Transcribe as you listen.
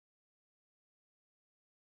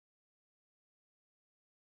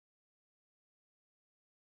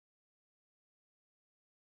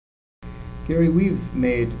Gary, we've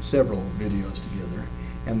made several videos together,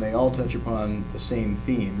 and they all touch upon the same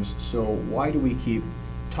themes, so why do we keep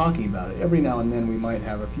talking about it? Every now and then we might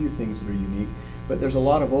have a few things that are unique, but there's a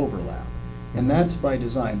lot of overlap, and that's by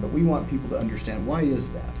design, but we want people to understand, why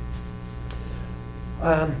is that?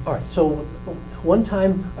 All right, so one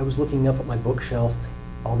time I was looking up at my bookshelf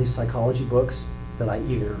all these psychology books that I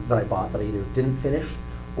bought that I either didn't finish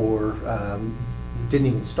or didn't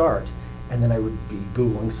even start, and then I would be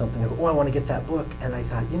Googling something, I go, oh, I want to get that book, and I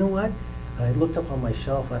thought, you know what? And I looked up on my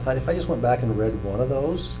shelf, and I thought, if I just went back and read one of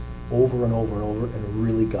those over and over and over and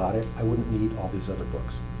really got it, I wouldn't need all these other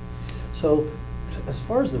books. So as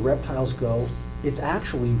far as the reptiles go, it's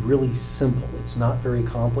actually really simple. It's not very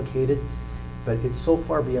complicated, but it's so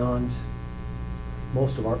far beyond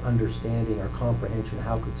most of our understanding, our comprehension.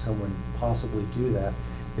 How could someone possibly do that?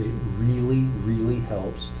 That it really, really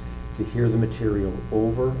helps to hear the material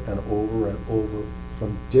over and over and over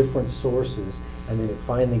from different sources, and then it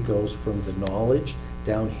finally goes from the knowledge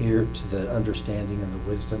down here to the understanding and the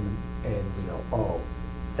wisdom, and you know, oh,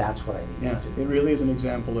 that's what I need to do. It really is an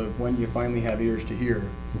example of when you finally have ears to hear,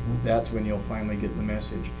 that's when you'll finally get the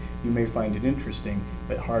message. You may find it interesting,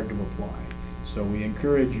 but hard to apply. So we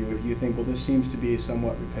encourage you, if you think, well, this seems to be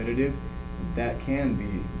somewhat repetitive, that can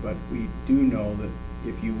be, but we do know that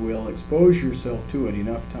if you will expose yourself to it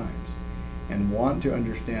enough times and want to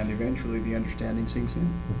understand, eventually the understanding sinks in.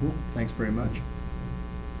 Thanks very much.